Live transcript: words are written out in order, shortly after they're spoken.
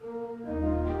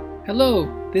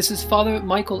Hello, this is Father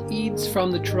Michael Eads from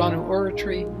the Toronto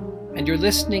Oratory, and you're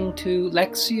listening to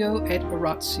Lectio et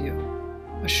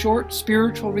Oratio, a short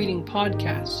spiritual reading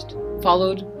podcast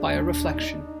followed by a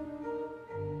reflection.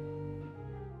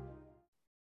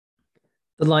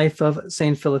 The Life of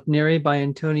St. Philip Neri by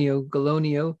Antonio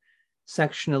Gallonio,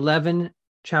 Section 11,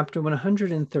 Chapter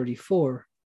 134.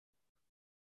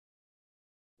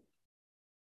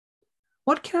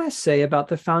 What can I say about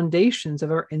the foundations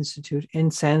of our institute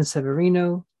in San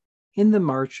Severino, in the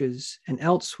Marches, and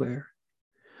elsewhere,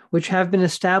 which have been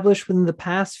established within the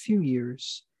past few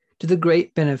years to the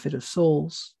great benefit of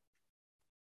souls?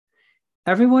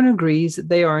 Everyone agrees that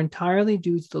they are entirely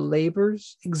due to the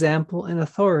labors, example, and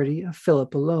authority of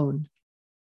Philip alone.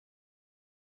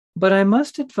 But I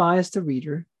must advise the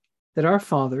reader that our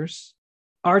fathers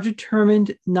are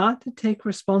determined not to take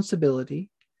responsibility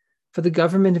for the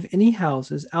government of any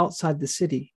houses outside the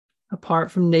city, apart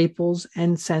from Naples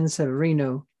and San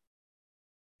Severino,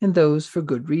 and those for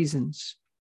good reasons.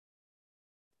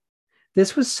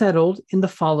 This was settled in the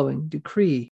following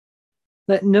decree: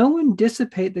 let no one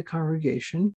dissipate the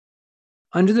congregation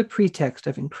under the pretext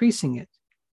of increasing it.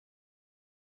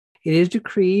 It is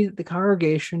decreed that the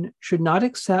congregation should not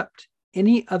accept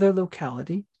any other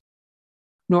locality,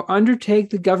 nor undertake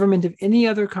the government of any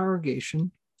other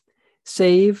congregation,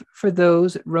 save for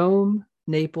those at Rome,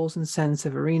 Naples, and San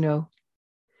Severino,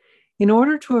 in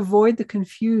order to avoid the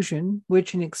confusion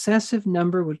which an excessive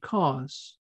number would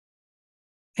cause,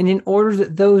 and in order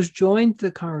that those joined to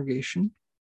the congregation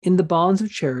in the bonds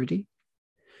of charity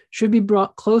should be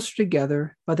brought closer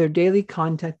together by their daily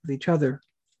contact with each other,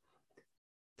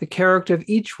 the character of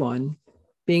each one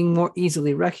being more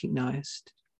easily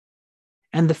recognized,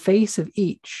 and the face of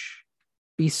each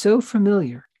be so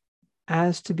familiar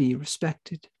as to be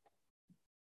respected.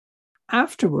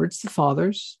 Afterwards, the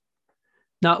fathers,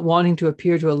 not wanting to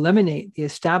appear to eliminate the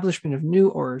establishment of new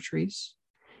oratories,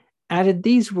 added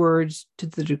these words to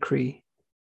the decree: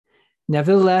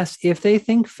 nevertheless, if they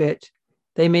think fit,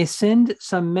 they may send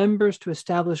some members to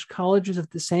establish colleges of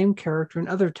the same character in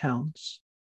other towns,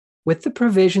 with the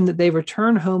provision that they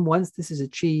return home once this is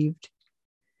achieved.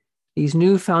 These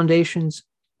new foundations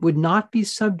would not be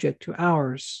subject to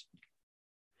ours.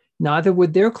 Neither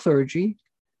would their clergy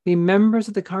be members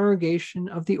of the congregation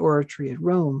of the oratory at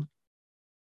Rome.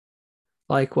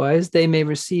 Likewise, they may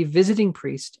receive visiting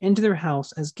priests into their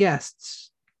house as guests,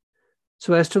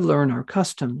 so as to learn our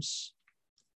customs,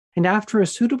 and after a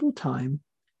suitable time,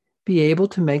 be able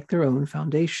to make their own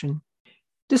foundation.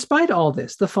 Despite all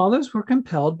this, the fathers were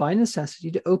compelled by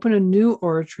necessity to open a new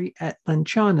oratory at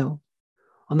Lanciano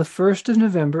on the 1st of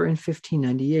November in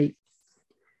 1598.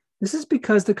 This is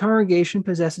because the congregation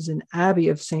possesses an abbey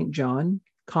of St. John,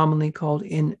 commonly called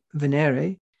in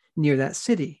Venere, near that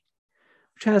city,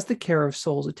 which has the care of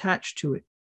souls attached to it.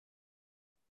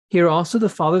 Here also the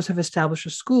fathers have established a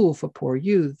school for poor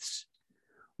youths,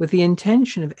 with the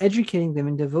intention of educating them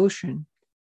in devotion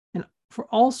and for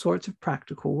all sorts of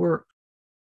practical work.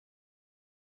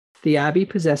 The abbey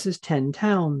possesses 10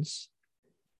 towns,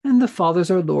 and the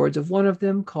fathers are lords of one of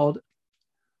them, called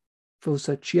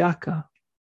Fosacciacca.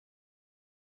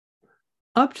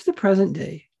 Up to the present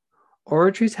day,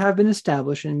 oratories have been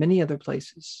established in many other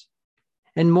places,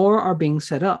 and more are being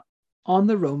set up on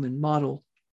the Roman model.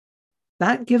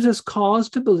 That gives us cause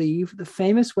to believe the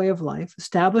famous way of life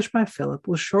established by Philip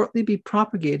will shortly be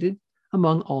propagated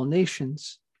among all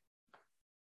nations.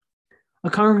 A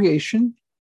congregation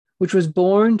which was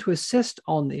born to assist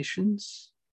all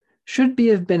nations should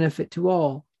be of benefit to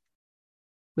all,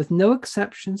 with no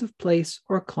exceptions of place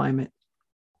or climate.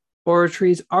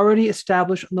 Oratories already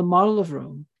established on the model of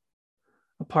Rome,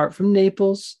 apart from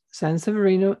Naples, San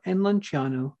Severino, and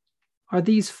Lanciano, are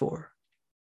these 4: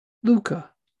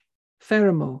 Lucca,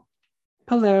 Fermo,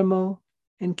 Palermo,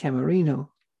 and Camerino.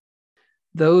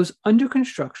 Those under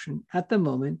construction at the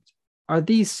moment are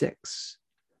these 6: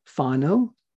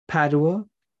 Fano, Padua,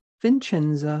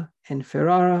 Vicenza, and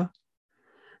Ferrara.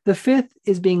 The 5th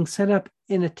is being set up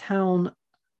in a town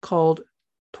called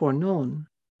Tornon,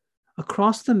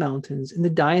 across the mountains in the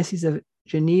Diocese of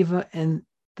Geneva and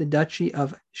the Duchy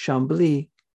of Chambly.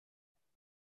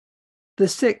 The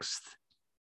 6th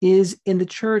is in the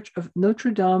church of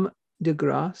Notre Dame de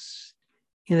Grace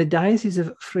in the Diocese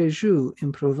of Fréjus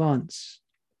in Provence.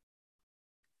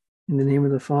 In the name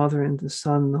of the Father, and the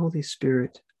Son, and the Holy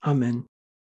Spirit. Amen.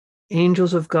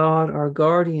 Angels of God, our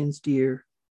guardians dear,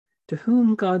 to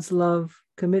whom God's love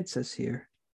commits us here,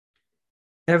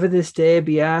 ever this day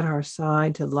be at our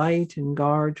side to light and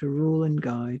guard, to rule and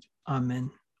guide.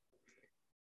 Amen.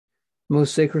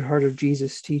 Most Sacred Heart of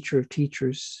Jesus, teacher of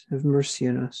teachers, have mercy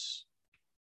on us.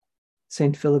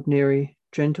 Saint Philip Neri,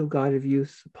 gentle guide of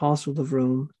youth, apostle of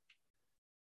Rome,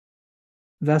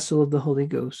 vessel of the Holy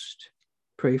Ghost,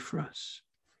 pray for us.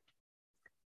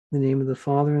 In the name of the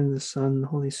Father, and the Son, and the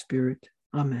Holy Spirit.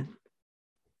 Amen.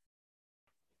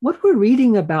 What we're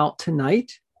reading about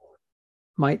tonight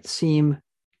might seem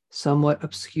somewhat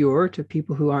obscure to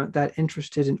people who aren't that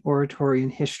interested in oratory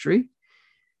and history,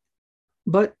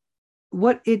 but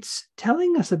what it's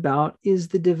telling us about is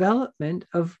the development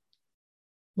of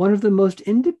one of the most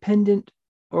independent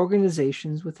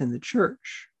organizations within the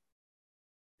church.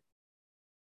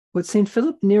 What St.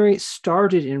 Philip Neri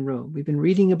started in Rome, we've been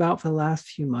reading about for the last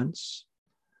few months,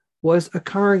 was a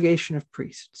congregation of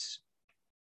priests.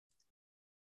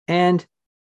 And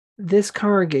this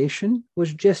congregation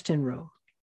was just in Rome.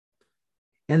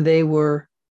 And they were,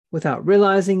 without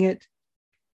realizing it,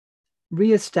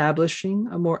 reestablishing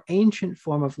a more ancient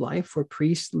form of life where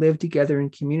priests lived together in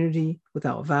community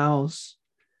without vows.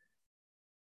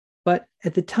 But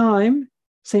at the time,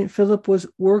 St. Philip was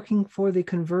working for the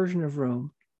conversion of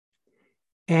Rome.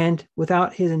 And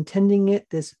without his intending it,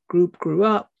 this group grew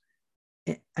up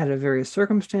out of various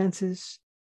circumstances,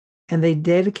 and they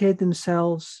dedicated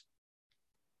themselves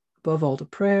above all to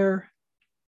prayer,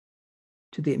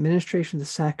 to the administration of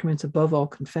the sacraments, above all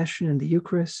confession and the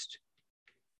Eucharist,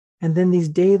 and then these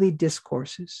daily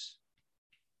discourses.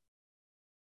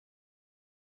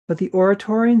 But the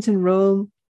oratorians in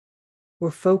Rome were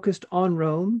focused on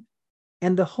Rome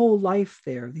and the whole life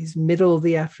there, these middle of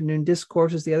the afternoon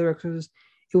discourses, the other exercises,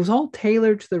 it was all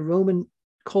tailored to the Roman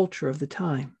culture of the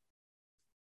time.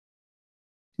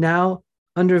 Now,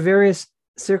 under various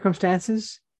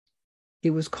circumstances,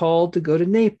 it was called to go to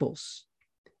Naples.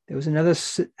 There was another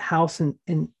house in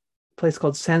a place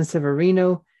called San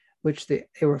Severino, which they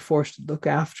were forced to look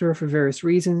after for various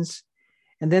reasons.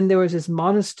 And then there was this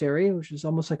monastery, which was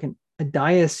almost like a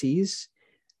diocese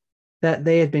that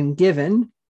they had been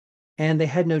given, and they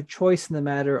had no choice in the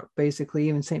matter, basically,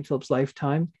 even St. Philip's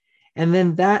lifetime. And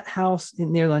then that house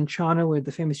near Lanciano, where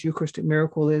the famous Eucharistic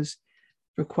miracle is,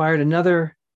 required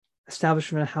another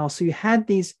establishment of a house. So you had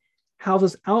these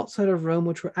houses outside of Rome,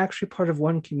 which were actually part of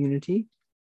one community.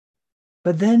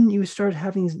 But then you started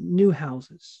having these new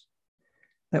houses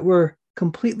that were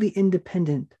completely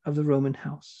independent of the Roman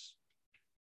house.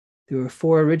 There were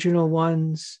 4 original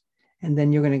ones, and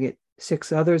then you're going to get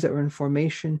 6 others that were in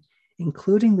formation,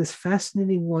 including this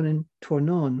fascinating one in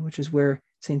Tournon, which is where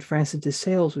St. Francis de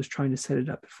Sales was trying to set it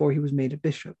up before he was made a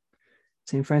bishop.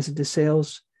 St. Francis de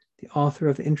Sales, the author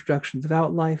of the Introduction to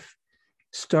Devout Life,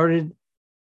 started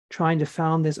trying to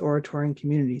found this oratorian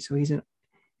community. So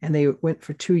and they went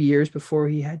for 2 years before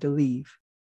he had to leave.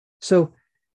 So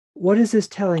what is this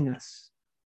telling us?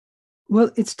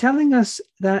 Well, it's telling us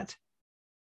that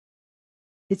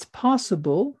it's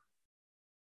possible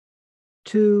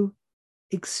to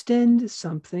extend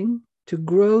something, to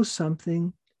grow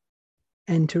something,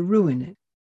 and to ruin it.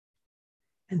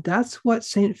 And that's what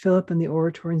St. Philip and the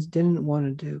Oratorians didn't want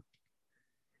to do.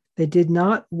 They did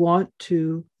not want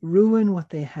to ruin what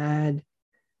they had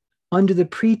under the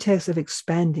pretext of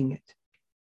expanding it.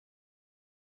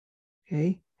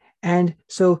 Okay? And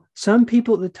so some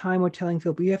people at the time were telling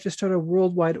Philip, we have to start a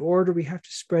worldwide order, we have to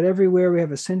spread everywhere, we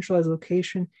have a centralized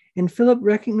location. And Philip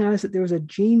recognized that there was a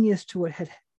genius to what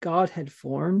God had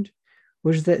formed,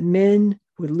 which is that men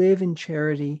would live in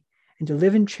charity. And to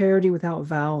live in charity without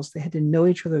vows, they had to know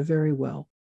each other very well.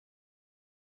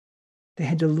 They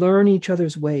had to learn each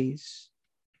other's ways.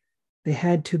 They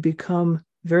had to become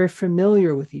very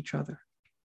familiar with each other.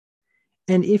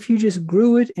 And if you just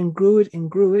grew it and grew it and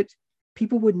grew it,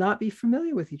 people would not be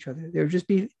familiar with each other. They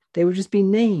would just be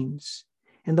names.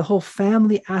 And the whole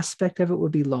family aspect of it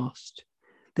would be lost.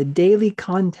 The daily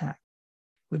contact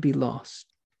would be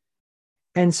lost.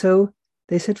 And so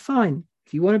they said, fine,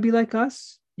 if you want to be like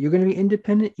us, you're going to be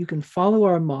independent. You can follow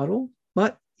our model,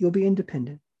 but you'll be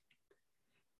independent.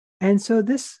 And so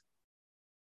this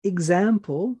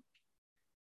example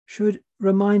should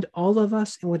remind all of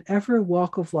us in whatever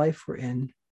walk of life we're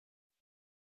in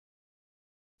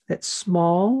that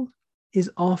small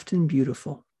is often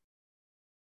beautiful.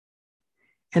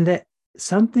 And that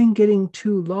something getting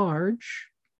too large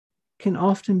can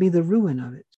often be the ruin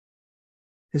of it.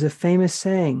 There's a famous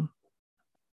saying,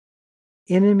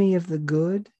 enemy of the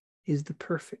good is the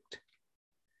perfect.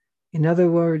 In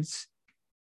other words,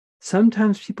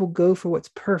 sometimes people go for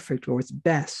what's perfect or what's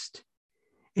best.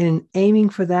 And in aiming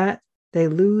for that, they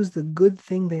lose the good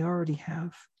thing they already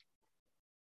have.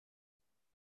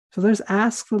 So let's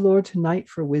ask the Lord tonight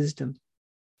for wisdom.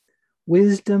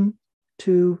 Wisdom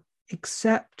to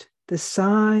accept the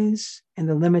size and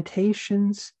the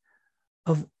limitations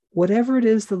of whatever it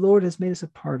is the Lord has made us a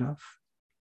part of.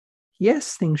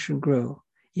 Yes, things should grow.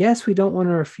 Yes, we don't want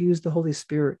to refuse the Holy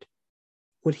Spirit,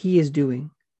 what he is doing.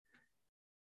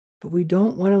 But we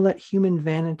don't want to let human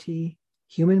vanity,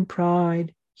 human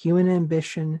pride, human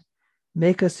ambition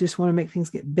make us just want to make things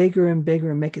get bigger and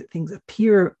bigger and make things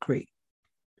appear great.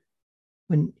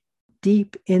 When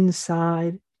deep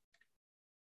inside,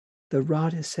 the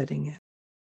rot is setting in.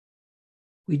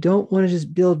 We don't want to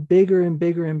just build bigger and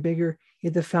bigger and bigger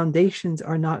if the foundations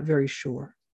are not very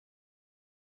sure.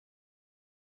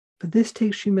 But this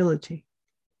takes humility.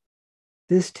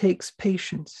 This takes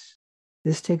patience.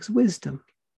 This takes wisdom.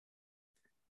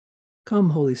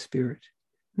 Come, Holy Spirit,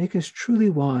 make us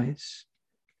truly wise.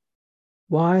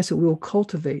 Wise that we will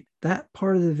cultivate that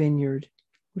part of the vineyard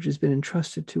which has been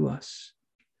entrusted to us.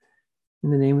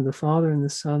 In the name of the Father, and the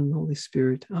Son, and the Holy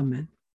Spirit. Amen.